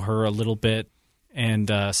got to know her a little bit,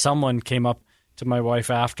 and someone came up to my wife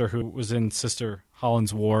after, who was in Sister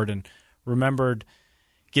Holland's ward, and remembered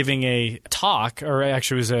giving a talk, or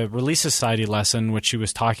actually it was a Relief Society lesson, which she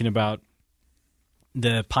was talking about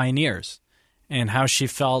the pioneers and how she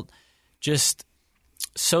felt just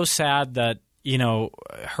so sad that,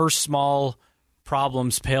 her small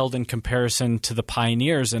problems paled in comparison to the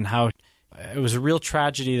pioneers, and how it was a real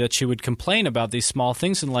tragedy that she would complain about these small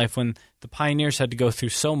things in life when the pioneers had to go through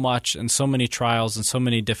so much and so many trials and so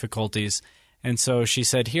many difficulties. And so she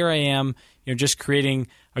said, here I am, just creating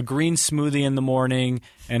a green smoothie in the morning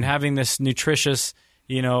and having this nutritious,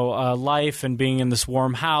 life and being in this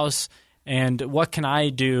warm house. And what can I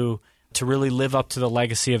do to really live up to the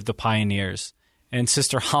legacy of the pioneers? And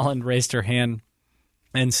Sister Holland raised her hand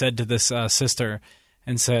and said to this sister,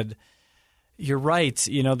 and said, you're right,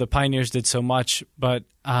 the pioneers did so much, but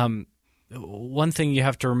one thing you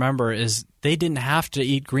have to remember is they didn't have to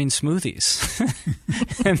eat green smoothies.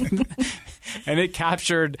 and it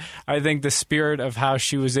captured, I think, the spirit of how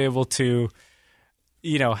she was able to,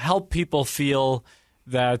 help people feel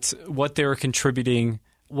that what they were contributing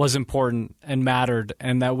was important and mattered,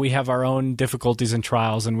 and that we have our own difficulties and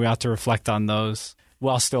trials, and we ought to reflect on those,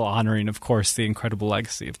 while still honoring, of course, the incredible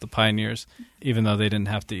legacy of the pioneers, even though they didn't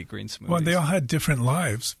have to eat green smoothies. Well, they all had different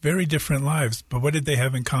lives, very different lives. But what did they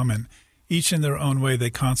have in common? Each in their own way, they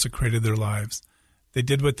consecrated their lives. They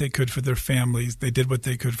did what they could for their families. They did what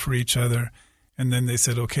they could for each other. And then they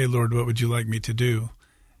said, okay, Lord, what would you like me to do?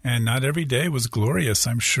 And not every day was glorious,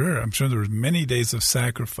 I'm sure. I'm sure there were many days of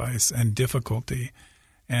sacrifice and difficulty.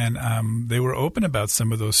 And they were open about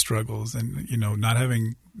some of those struggles and, not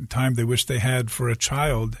having time they wish they had for a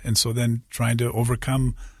child. And so then trying to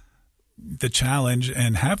overcome the challenge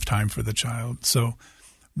and have time for the child. So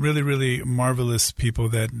really, really marvelous people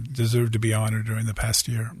that deserve to be honored during the past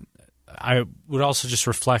year. I would also just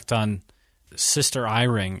reflect on Sister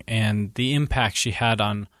Eyring and the impact she had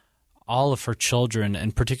on all of her children,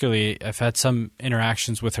 and particularly I've had some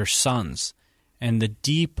interactions with her sons, and the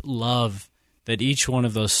deep love that each one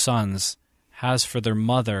of those sons has for their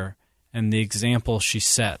mother and the example she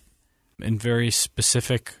set in very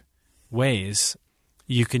specific ways.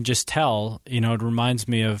 You can just tell, it reminds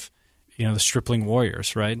me of, the stripling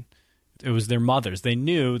warriors, right? It was their mothers. They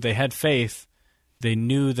knew, they had faith, they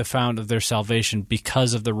knew the fount of their salvation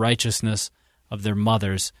because of the righteousness of their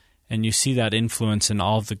mothers. And you see that influence in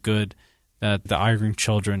all of the good that the Eyring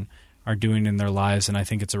children are doing in their lives. And I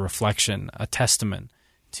think it's a reflection, a testament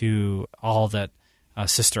to all that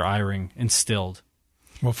Sister Eyring instilled.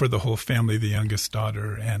 Well, for the whole family, the youngest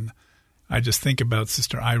daughter. And I just think about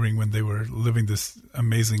Sister Eyring when they were living this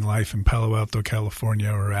amazing life in Palo Alto, California,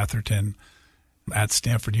 or Atherton at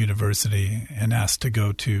Stanford University, and asked to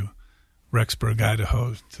go to Rexburg,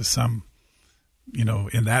 Idaho, to some,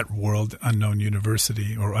 in that world, unknown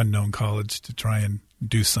university or unknown college to try and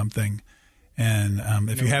do something. And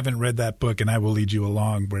if you haven't read that book, and I will lead you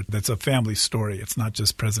along, where that's a family story. It's not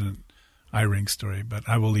just President Eyring's story, but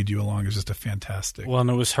I will lead you along. It's just a fantastic. Well, and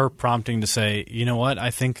it was her prompting to say, you know what, I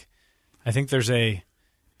think there's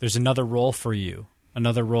another role for you,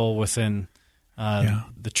 another role within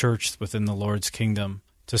the church, within the Lord's kingdom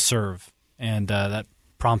to serve. And that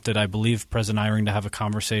prompted, I believe, President Eyring to have a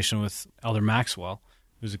conversation with Elder Maxwell,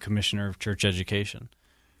 who's a commissioner of church education.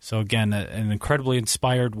 So again, an incredibly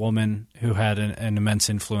inspired woman who had an immense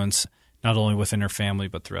influence, not only within her family,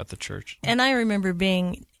 but throughout the church. And I remember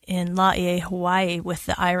being in Laie, Hawaii with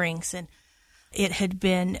the Eyrings, and it had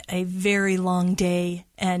been a very long day,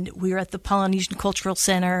 and we were at the Polynesian Cultural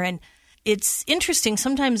Center. And it's interesting,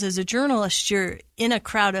 sometimes as a journalist, you're in a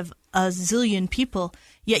crowd of a zillion people,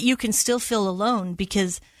 yet you can still feel alone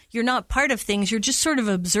because you're not part of things. You're just sort of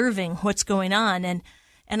observing what's going on.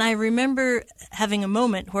 And I remember having a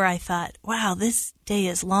moment where I thought, wow, this day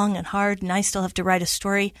is long and hard, and I still have to write a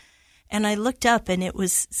story. And I looked up, and it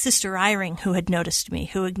was Sister Eyring who had noticed me,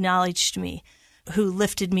 who acknowledged me, who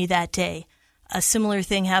lifted me that day. A similar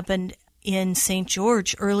thing happened in St.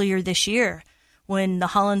 George earlier this year when the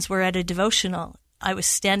Hollands were at a devotional. I was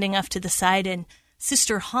standing off to the side, and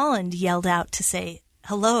Sister Holland yelled out to say,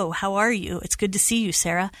 "Hello, how are you? It's good to see you,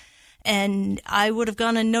 Sarah." And I would have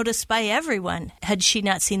gone unnoticed by everyone had she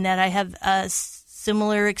not seen that. I have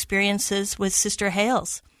similar experiences with Sister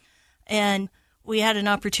Hales. And we had an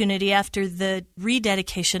opportunity after the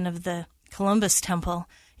rededication of the Columbus Temple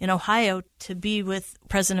in Ohio to be with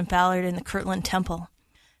President Ballard in the Kirtland Temple,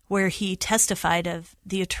 where he testified of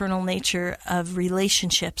the eternal nature of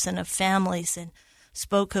relationships and of families and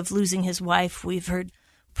spoke of losing his wife. We've heard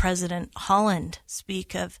President Holland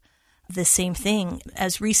speak of the same thing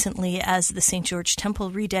as recently as the St. George Temple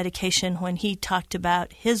rededication, when he talked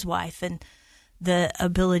about his wife and the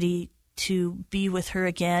ability to be with her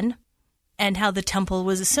again and how the temple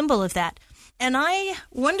was a symbol of that. And I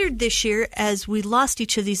wondered this year, as we lost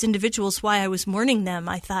each of these individuals, why I was mourning them.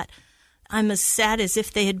 I thought, I'm as sad as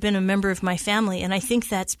if they had been a member of my family. And I think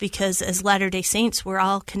that's because as Latter-day Saints, we're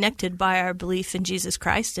all connected by our belief in Jesus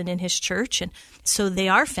Christ and in his church. And so they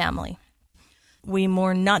are family. We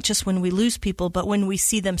mourn not just when we lose people, but when we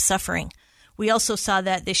see them suffering. We also saw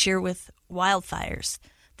that this year with wildfires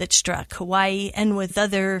that struck Hawaii and with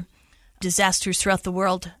other disasters throughout the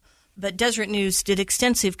world. But Deseret News did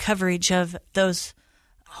extensive coverage of those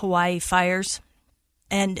Hawaii fires,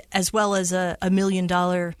 and as well as a $1 million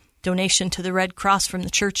donation to the Red Cross from the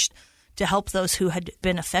church to help those who had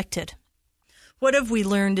been affected. What have we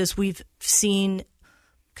learned as we've seen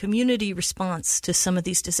community response to some of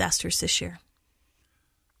these disasters this year?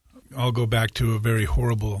 I'll go back to a very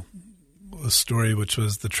horrible story, which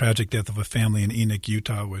was the tragic death of a family in Enoch,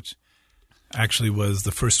 Utah, which actually was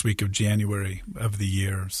the first week of January of the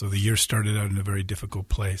year. So the year started out in a very difficult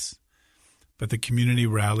place. But the community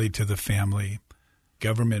rallied to the family.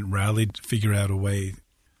 Government rallied to figure out a way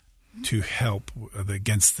to help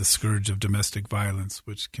against the scourge of domestic violence,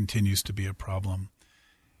 which continues to be a problem.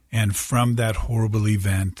 And from that horrible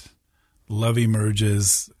event, love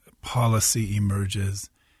emerges, policy emerges,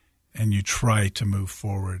 and you try to move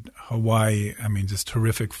forward. Hawaii, just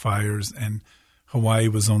horrific fires, and Hawaii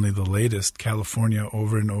was only the latest. California,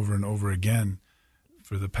 over and over and over again,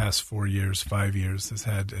 for the past 4 years, 5 years, has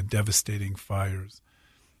had devastating fires.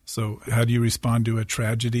 So how do you respond to a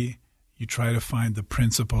tragedy? You try to find the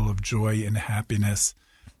principle of joy and happiness.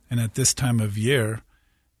 And at this time of year,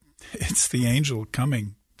 it's the angel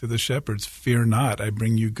coming to the shepherds. Fear not, I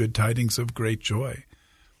bring you good tidings of great joy.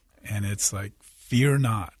 And it's like, fear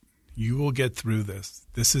not, you will get through this.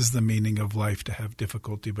 This is the meaning of life, to have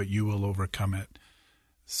difficulty, but you will overcome it.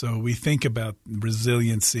 So we think about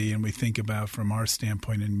resiliency, and we think about, from our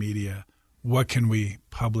standpoint in media, what can we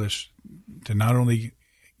publish to not only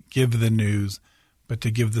give the news, but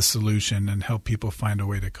to give the solution and help people find a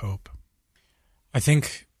way to cope. I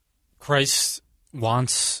think Christ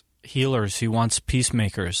wants healers. He wants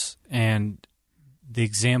peacemakers. And the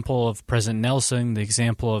example of President Nelson, the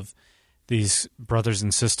example of these brothers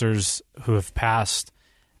and sisters who have passed,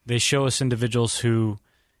 they show us individuals who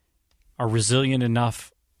are resilient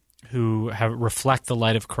enough, who reflect the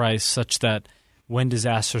light of Christ, such that when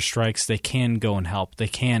disaster strikes, they can go and help, they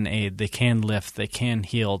can aid, they can lift, they can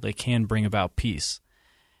heal, they can bring about peace.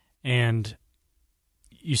 And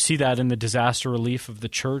you see that in the disaster relief of the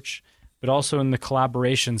church, but also in the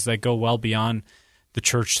collaborations that go well beyond the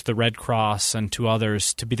church to the Red Cross and to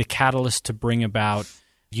others, to be the catalyst to bring about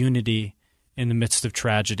unity in the midst of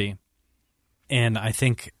tragedy. And I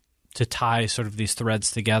think to tie sort of these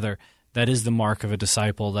threads together, that is the mark of a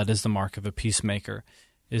disciple, that is the mark of a peacemaker,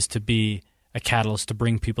 is to be a catalyst to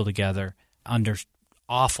bring people together under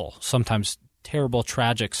awful, sometimes terrible,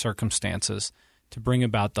 tragic circumstances, to bring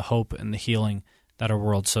about the hope and the healing that our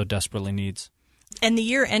world so desperately needs. And the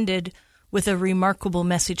year ended with a remarkable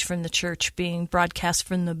message from the church being broadcast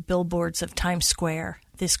from the billboards of Times Square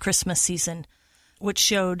this Christmas season, which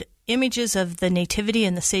showed images of the Nativity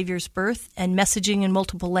and the Savior's birth and messaging in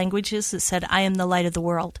multiple languages that said, "I am the light of the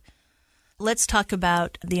world." Let's talk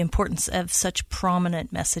about the importance of such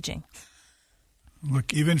prominent messaging.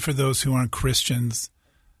 Look, even for those who aren't Christians,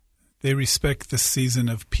 they respect the season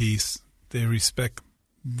of peace. They respect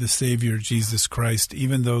the Savior, Jesus Christ,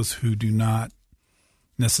 even those who do not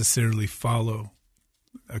necessarily follow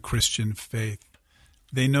a Christian faith.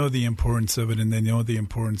 They know the importance of it, and they know the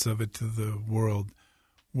importance of it to the world,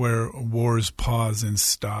 where wars pause and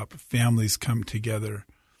stop, families come together.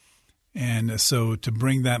 And so to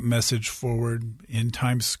bring that message forward in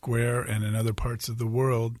Times Square and in other parts of the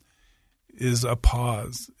world is a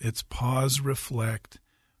pause. It's pause, reflect.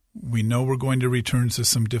 We know we're going to return to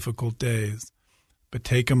some difficult days, but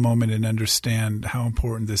take a moment and understand how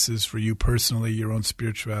important this is for you personally, your own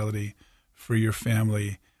spirituality, for your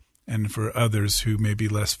family, and for others who may be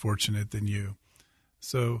less fortunate than you.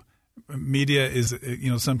 So media is,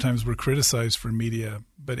 sometimes we're criticized for media,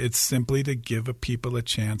 but it's simply to give people a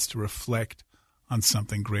chance to reflect on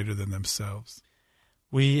something greater than themselves.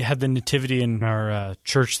 We had the Nativity in our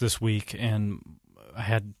church this week, and I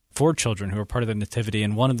had 4 children who were part of the Nativity,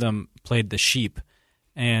 and one of them played the sheep.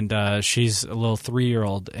 And she's a little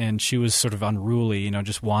 3-year-old, and she was sort of unruly,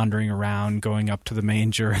 just wandering around, going up to the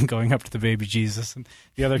manger and going up to the baby Jesus. And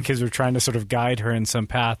the other kids were trying to sort of guide her in some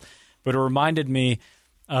path. But it reminded me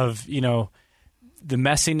of, the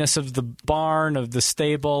messiness of the barn, of the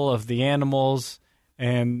stable, of the animals,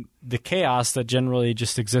 and the chaos that generally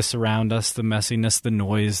just exists around us, the messiness, the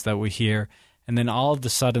noise that we hear. And then all of a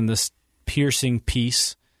sudden, this piercing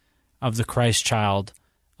peace of the Christ child,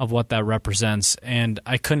 of what that represents. And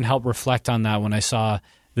I couldn't help reflect on that when I saw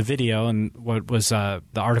the video and what was the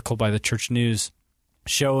article by the Church News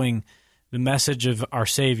showing the message of our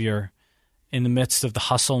Savior in the midst of the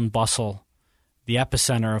hustle and bustle, the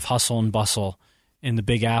epicenter of hustle and bustle in the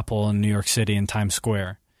Big Apple in New York City in Times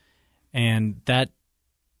Square. And that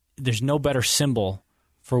there's no better symbol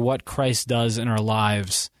for what Christ does in our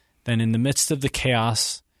lives than in the midst of the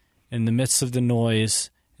chaos, in the midst of the noise,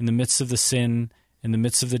 in the midst of the sin, in the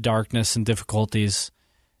midst of the darkness and difficulties,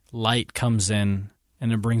 light comes in,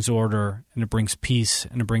 and it brings order, and it brings peace,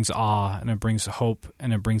 and it brings awe, and it brings hope,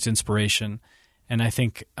 and it brings inspiration. And I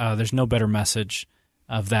think there's no better message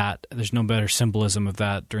of that. There's no better symbolism of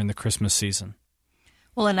that during the Christmas season.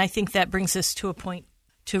 Well, and I think that brings us to a point.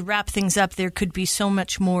 To wrap things up, there could be so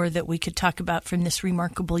much more that we could talk about from this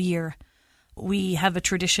remarkable year. We have a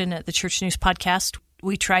tradition at the Church News Podcast.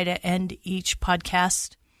 We try to end each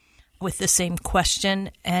podcast with the same question,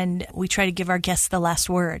 and we try to give our guests the last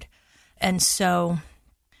word. And so,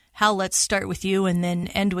 Hal, let's start with you and then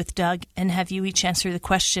end with Doug and have you each answer the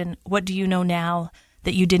question, what do you know now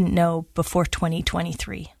that you didn't know before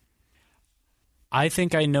 2023? I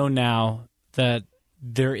think I know now that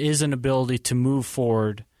there is an ability to move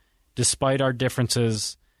forward despite our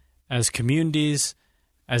differences as communities,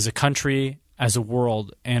 as a country, as a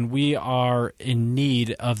world, and we are in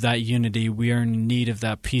need of that unity. We are in need of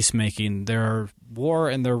that peacemaking. There are war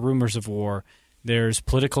and there are rumors of war. There's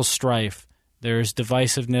political strife. There's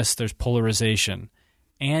divisiveness. There's polarization.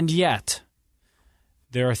 And yet,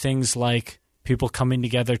 there are things like people coming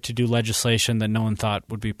together to do legislation that no one thought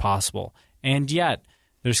would be possible. And yet,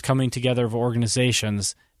 there's coming together of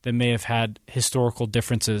organizations that may have had historical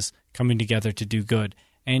differences coming together to do good.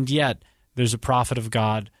 And yet, there's a prophet of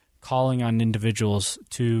God calling on individuals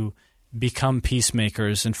to become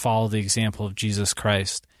peacemakers and follow the example of Jesus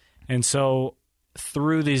Christ. And so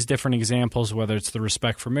through these different examples, whether it's the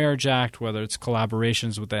Respect for Marriage Act, whether it's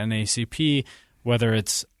collaborations with the NAACP, whether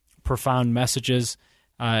it's profound messages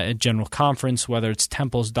at General Conference, whether it's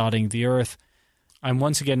temples dotting the earth, I'm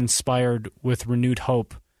once again inspired with renewed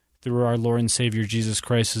hope through our Lord and Savior Jesus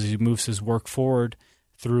Christ as he moves his work forward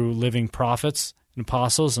through living prophets and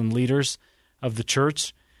apostles and leaders of the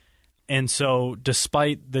church. And so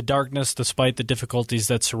despite the darkness, despite the difficulties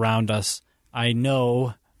that surround us, I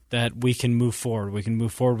know that we can move forward. We can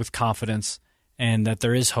move forward with confidence and that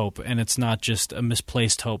there is hope. And it's not just a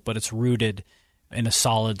misplaced hope, but it's rooted in a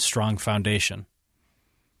solid, strong foundation.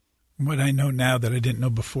 What I know now that I didn't know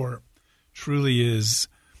before truly is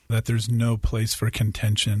that there's no place for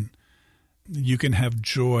contention. You can have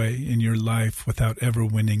joy in your life without ever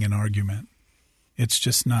winning an argument. It's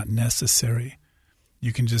just not necessary.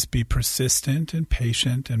 You can just be persistent and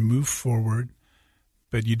patient and move forward,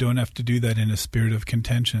 but you don't have to do that in a spirit of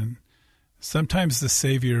contention. Sometimes the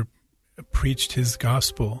Savior preached his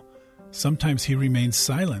gospel. Sometimes he remained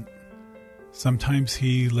silent. Sometimes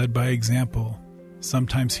he led by example.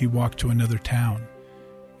 Sometimes he walked to another town.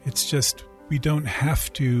 It's just we don't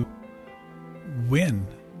have to win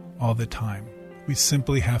all the time. We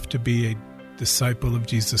simply have to be a disciple of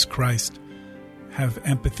Jesus Christ. Have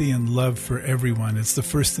empathy and love for everyone. It's the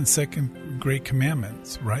first and second great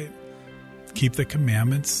commandments, right? Keep the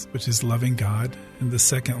commandments, which is loving God, and the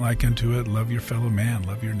second like unto it, love your fellow man,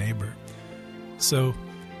 love your neighbor. So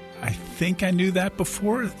I think I knew that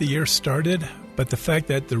before the year started, but the fact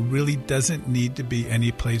that there really doesn't need to be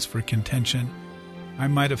any place for contention, I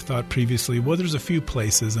might have thought previously, well, there's a few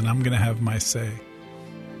places and I'm going to have my say.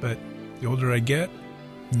 But the older I get,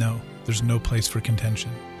 no, there's no place for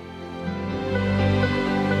contention.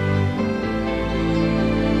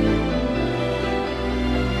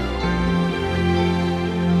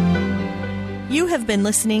 You have been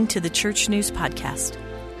listening to the Church News Podcast.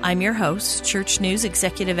 I'm your host, Church News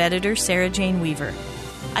Executive Editor Sarah Jane Weaver.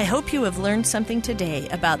 I hope you have learned something today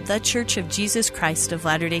about the Church of Jesus Christ of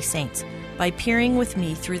Latter-day Saints by peering with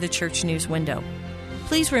me through the Church News window.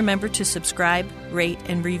 Please remember to subscribe, rate,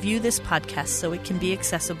 and review this podcast so it can be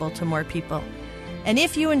accessible to more people. And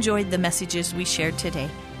if you enjoyed the messages we shared today,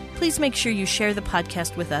 please make sure you share the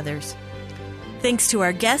podcast with others. Thanks to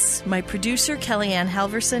our guests, my producer, Kellyanne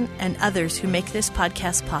Halverson, and others who make this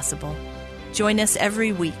podcast possible. Join us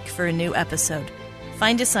every week for a new episode.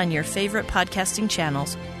 Find us on your favorite podcasting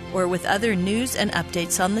channels or with other news and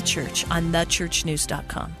updates on the church on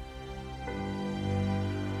thechurchnews.com.